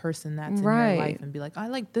every person that's in your life and be like, I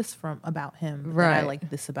like this about him. Right. I like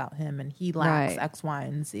this about him and he lacks X, Y,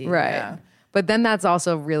 and Z. Right. Yeah. But then that's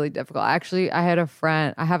also really difficult. Actually, I have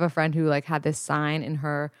a friend who like had this sign in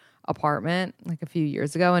her apartment like a few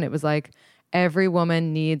years ago and it was like, every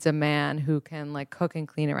woman needs a man who can like cook and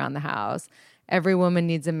clean around the house. Every woman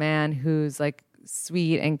needs a man who's like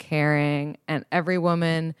sweet and caring, and every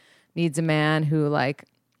woman needs a man who like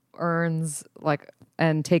earns like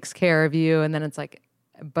and takes care of you. And then it's like,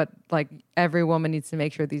 but like every woman needs to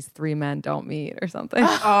make sure these three men don't meet or something.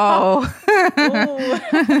 Oh, I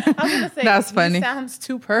was gonna say, that's funny. Sounds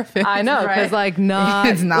too perfect. I know, because like not,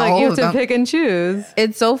 it's not like all you of have to them. pick and choose.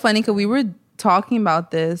 It's so funny because we were talking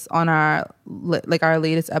about this on our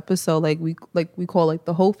latest episode, like we call like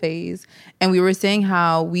the whole phase, and we were saying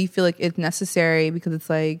how we feel like it's necessary because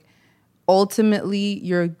it's like ultimately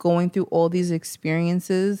you're going through all these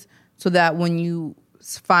experiences so that when you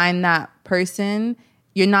find that person,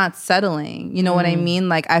 you're not settling. You know what I mean?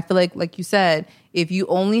 Like I feel like you said, if you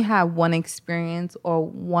only have one experience or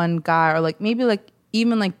one guy or like maybe like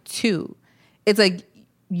even like two, it's like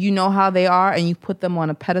you know how they are and you put them on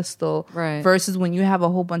a pedestal versus when you have a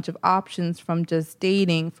whole bunch of options from just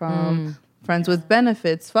dating, from friends with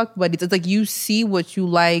benefits, fuck buddies. It's like you see what you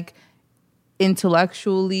like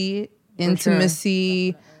intellectually,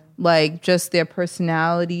 intimacy, like just their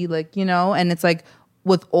personality, like, you know, and it's like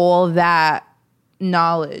with all that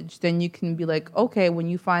knowledge, then you can be like, okay, when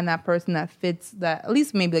you find that person that fits that, at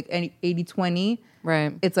least maybe like 80-20,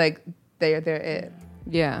 right? It's like they're it.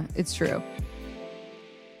 Yeah, it's true.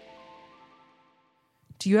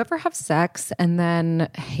 Do you ever have sex and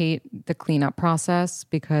then hate the cleanup process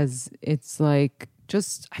because it's like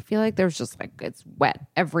just, I feel like there's just like, it's wet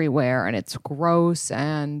everywhere and it's gross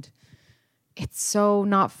and it's so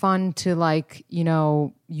not fun to like, you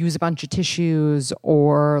know, use a bunch of tissues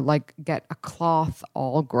or like get a cloth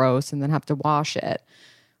all gross and then have to wash it.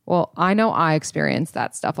 Well, I know I experience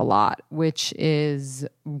that stuff a lot, which is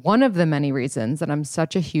one of the many reasons that I'm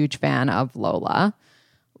such a huge fan of Lola.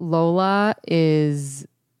 Lola is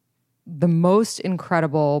the most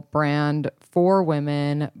incredible brand for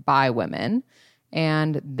women by women.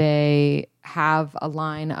 And they have a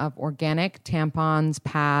line of organic tampons,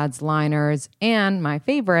 pads, liners, and my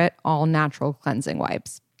favorite, all natural cleansing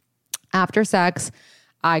wipes. After sex,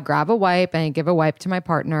 I grab a wipe and I give a wipe to my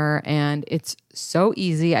partner, and it's so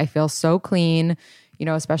easy. I feel so clean, you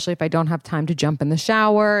know, especially if I don't have time to jump in the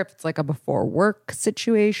shower, if it's like a before work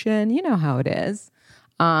situation, you know how it is.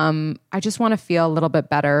 I just want to feel a little bit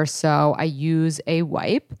better. So I use a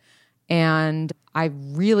wipe, and I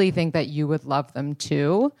really think that you would love them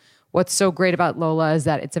too. What's so great about Lola is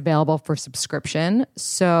that it's available for subscription.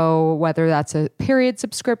 So whether that's a period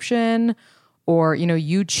subscription or, you know,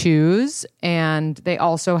 you choose, and they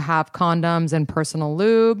also have condoms and personal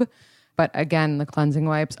lube. But again, the cleansing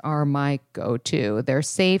wipes are my go-to. They're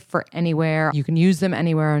safe for anywhere. You can use them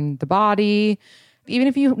anywhere in the body. Even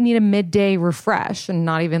if you need a midday refresh and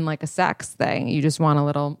not even like a sex thing, you just want a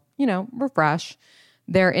little, you know, refresh.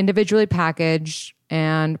 They're individually packaged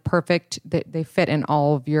and perfect. They fit in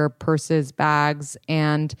all of your purses, bags,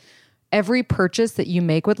 and every purchase that you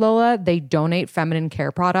make with Lola, they donate feminine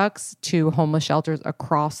care products to homeless shelters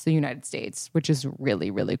across the United States, which is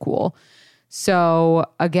really, really cool. So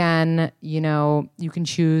again, you know, you can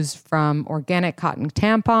choose from organic cotton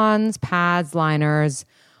tampons, pads, liners,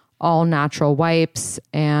 all natural wipes,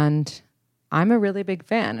 and I'm a really big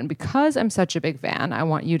fan. And because I'm such a big fan, I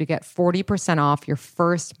want you to get 40% off your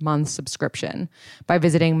first month subscription by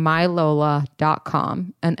visiting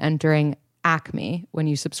mylola.com and entering ACME when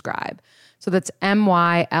you subscribe. So that's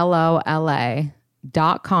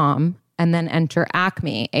MYLOLA.com and then enter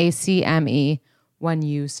ACME, ACME, when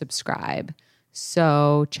you subscribe.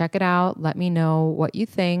 So check it out. Let me know what you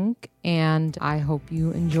think. And I hope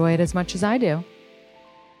you enjoy it as much as I do.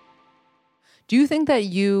 Do you think that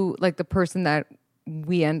you, like the person that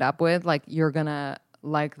we end up with, like you're going to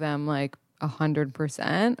like them like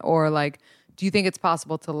 100%? Or like, do you think it's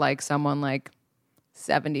possible to like someone like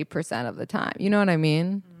 70% of the time? You know what I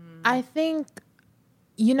mean? I think,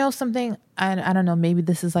 you know, something, I don't know, maybe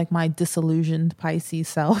this is like my disillusioned Pisces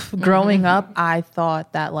self. Growing up, I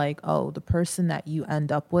thought that like, oh, the person that you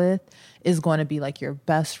end up with is going to be like your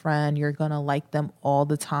best friend. You're going to like them all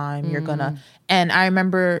the time. You're going to, and I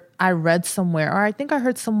remember I read somewhere, or I think I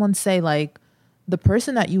heard someone say like, the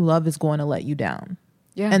person that you love is going to let you down.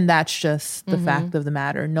 Yeah. And that's just the fact of the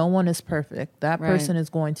matter. No one is perfect. That person is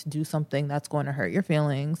going to do something that's going to hurt your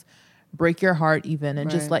feelings, break your heart even, and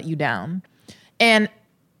just let you down. And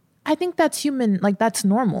I think that's human, like that's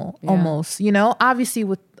normal almost, you know, obviously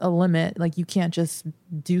with a limit, like you can't just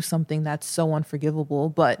do something that's so unforgivable,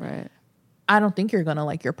 but I don't think you're going to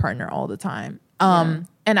like your partner all the time. And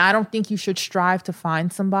I don't think you should strive to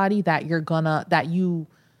find somebody that that you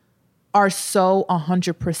are so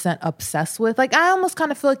 100% obsessed with. Like, I almost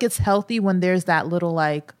kind of feel like it's healthy when there's that little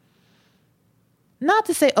like, not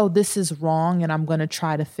to say, oh, this is wrong and I'm going to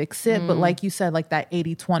try to fix it. But like you said, like that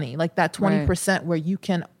 80-20, like that 20% where you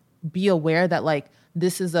can be aware that like,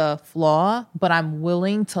 this is a flaw, but I'm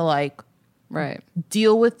willing to like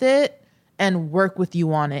deal with it and work with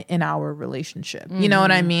you on it in our relationship. You know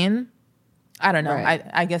what I mean? I don't know.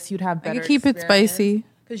 I guess you'd have better I could keep it spicy.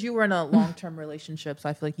 Because you were in a long-term relationship, so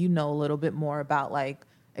I feel like you know a little bit more about like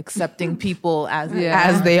accepting people as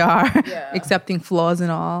they are, accepting flaws and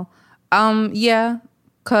all.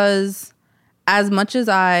 Because as much as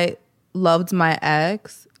I loved my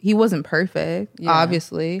ex, he wasn't perfect,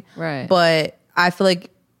 obviously. Right. But I feel like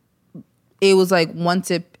it was like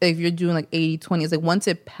if you're doing like 80-20, it's like once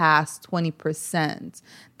it passed 20%,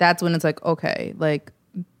 that's when it's like, okay, like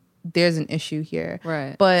there's an issue here.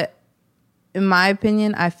 Right. But in my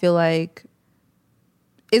opinion, I feel like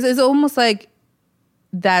it's almost like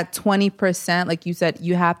that 20%, like you said,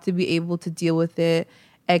 you have to be able to deal with it,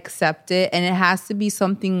 accept it, and it has to be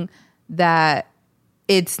something that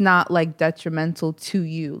it's not like detrimental to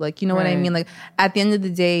you. Like, you know what I mean? Like at the end of the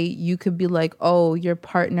day, you could be like, oh, your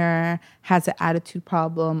partner has an attitude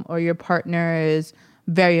problem, or your partner is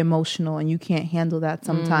very emotional and you can't handle that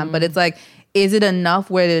sometimes. But it's like, is it enough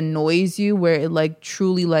where it annoys you, where it like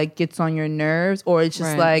truly like gets on your nerves, or it's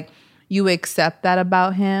just like you accept that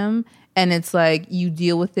about him and it's like you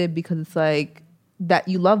deal with it because it's like that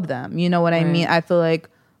you love them. You know what I mean? I feel like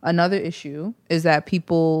another issue is that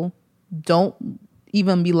people don't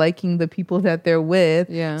even be liking the people that they're with.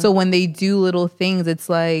 Yeah. So when they do little things, it's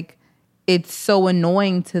like it's so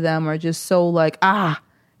annoying to them, or just so like and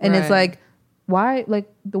it's like, why?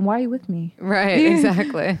 Like, then why are you with me? Right.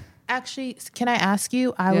 Exactly. Actually, can I ask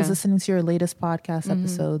you? I was listening to your latest podcast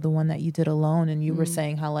episode, the one that you did alone, and you were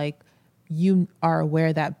saying how like you are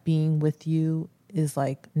aware that being with you is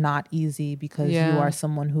like not easy because you are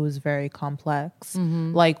someone who is very complex.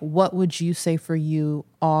 Like, what would you say for you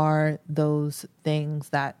are those things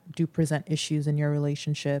that do present issues in your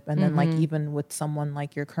relationship? And then like even with someone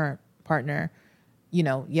like your current partner, you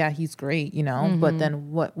know, he's great, you know, but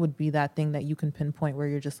then what would be that thing that you can pinpoint where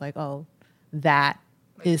you're just like, oh, that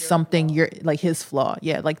is something you're like his flaw.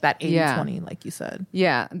 Yeah. Like that 80-20, like you said.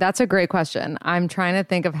 Yeah. That's a great question. I'm trying to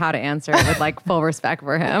think of how to answer it with like full respect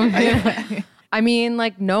for him. I mean,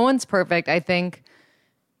 like no one's perfect. I think,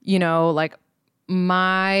 you know, like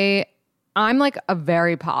I'm like a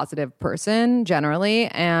very positive person generally.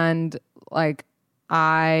 And like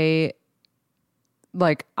I've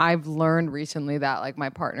learned recently that like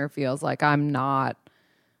my partner feels like I'm not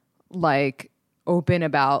like open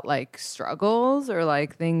about like struggles or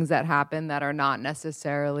like things that happen that are not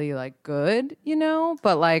necessarily like good, you know?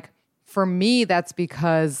 But like for me, that's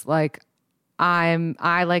because like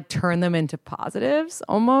I like turn them into positives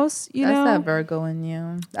almost, you know? That's that Virgo in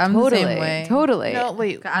you. I'm totally, the same way. Totally. No,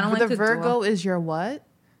 wait. I don't like the Virgo is your what?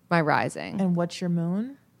 My rising. And what's your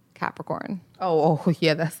moon? Capricorn. Oh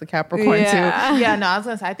yeah, that's the Capricorn too. Yeah, no, I was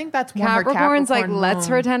gonna say I think that's more Capricorn's her Capricorn like let's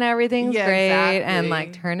pretend everything's great exactly. and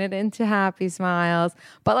like turn it into happy smiles.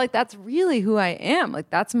 But like that's really who I am.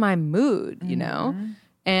 Like that's my mood, you know?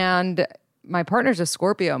 And my partner's a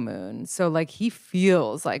Scorpio moon, so like he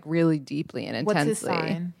feels like really deeply and intensely. What's his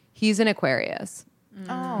sign? He's an Aquarius.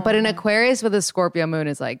 Oh. But an Aquarius with a Scorpio moon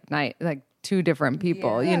is like two different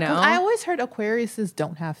people, you know? 'Cause I always heard Aquariuses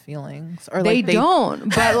don't have feelings. Or They like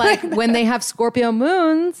don't. But like when they have Scorpio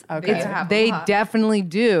moons, they definitely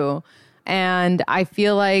do. And I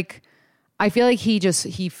feel like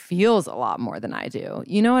he feels a lot more than I do.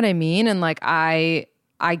 You know what I mean? And like I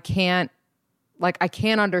can't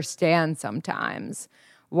understand sometimes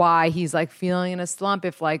why he's like feeling in a slump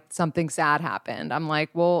if like something sad happened. I'm like,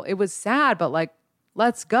 well, it was sad, but like,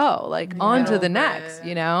 let's go, like on to the next,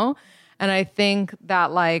 you know? And I think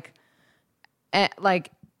that like,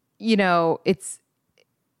 you know, it's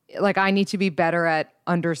like, I need to be better at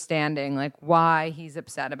understanding like why he's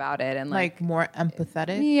upset about it and like more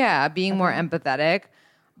empathetic. Yeah. Being more empathetic,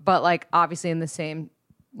 but like obviously in the same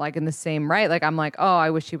right. Like I'm like, oh, I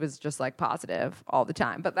wish he was just like positive all the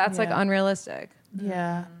time, but that's like unrealistic.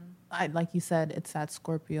 Yeah. Like you said, it's that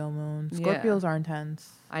Scorpio moon. Scorpios are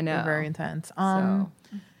intense. I know. They're very intense.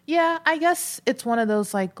 Yeah, I guess it's one of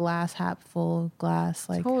those like glass half full, glass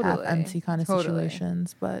like half empty kind of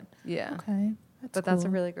situations. But yeah. Okay. That's a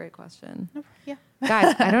really great question. Yeah.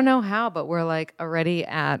 Guys, I don't know how, but we're like already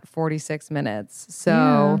at 46 minutes.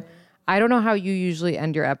 So I don't know how you usually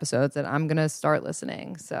end your episodes, and I'm going to start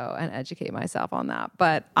listening and educate myself on that.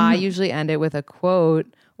 But I usually end it with a quote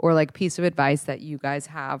or like piece of advice that you guys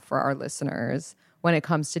have for our listeners when it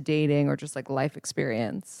comes to dating or just like life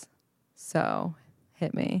experience. So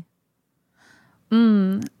hit me.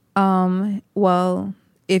 Well,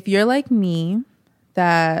 if you're like me,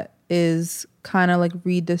 that is kind of like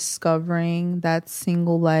rediscovering that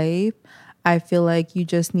single life, I feel like you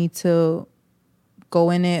just need to go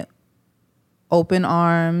in it open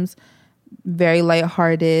arms, very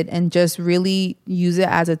lighthearted, and just really use it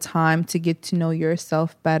as a time to get to know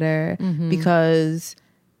yourself better. Because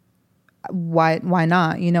why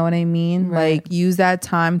not? You know what I mean? Right. Like use that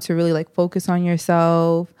time to really like focus on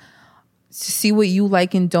yourself, see what you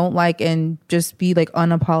like and don't like, and just be like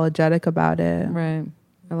unapologetic about it. Right.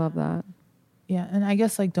 I love that. Yeah, and I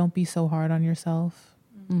guess like don't be so hard on yourself.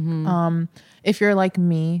 If you're like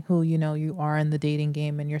me, who you are in the dating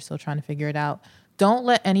game and you're still trying to figure it out, don't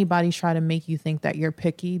let anybody try to make you think that you're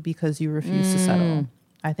picky because you refuse to settle.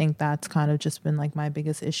 I think that's kind of just been like my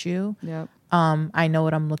biggest issue. Yep. I know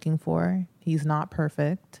what I'm looking for. He's not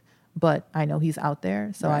perfect, but I know he's out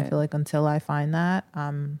there. So I feel like until I find that,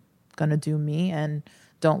 I'm gonna do me, and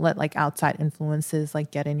don't let like outside influences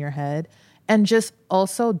like get in your head. And just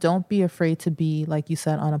also don't be afraid to be, like you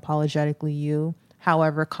said, unapologetically you,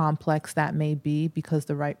 however complex that may be, because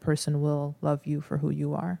the right person will love you for who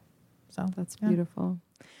you are. So that's beautiful.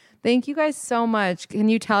 Thank you guys so much. Can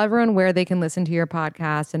you tell everyone where they can listen to your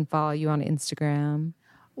podcast and follow you on Instagram?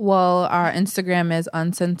 Well, our Instagram is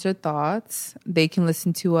Uncensored Thoughts. They can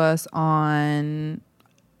listen to us on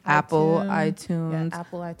Apple iTunes,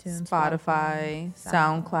 Spotify,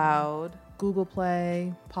 SoundCloud, Google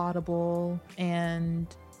Play, Potable, and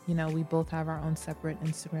we both have our own separate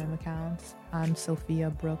Instagram accounts. I'm Sophia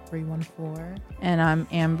Brooke 314, and I'm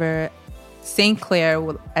Amber St. Clair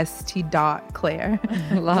with st.claire.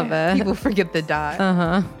 Love it. People forget the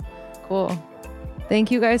dot. Cool.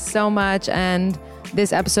 Thank you guys so much. And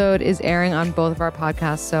this episode is airing on both of our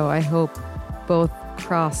podcasts, so I hope both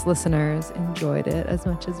cross listeners enjoyed it as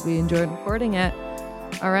much as we enjoyed recording it.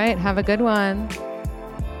 All right, have a good one.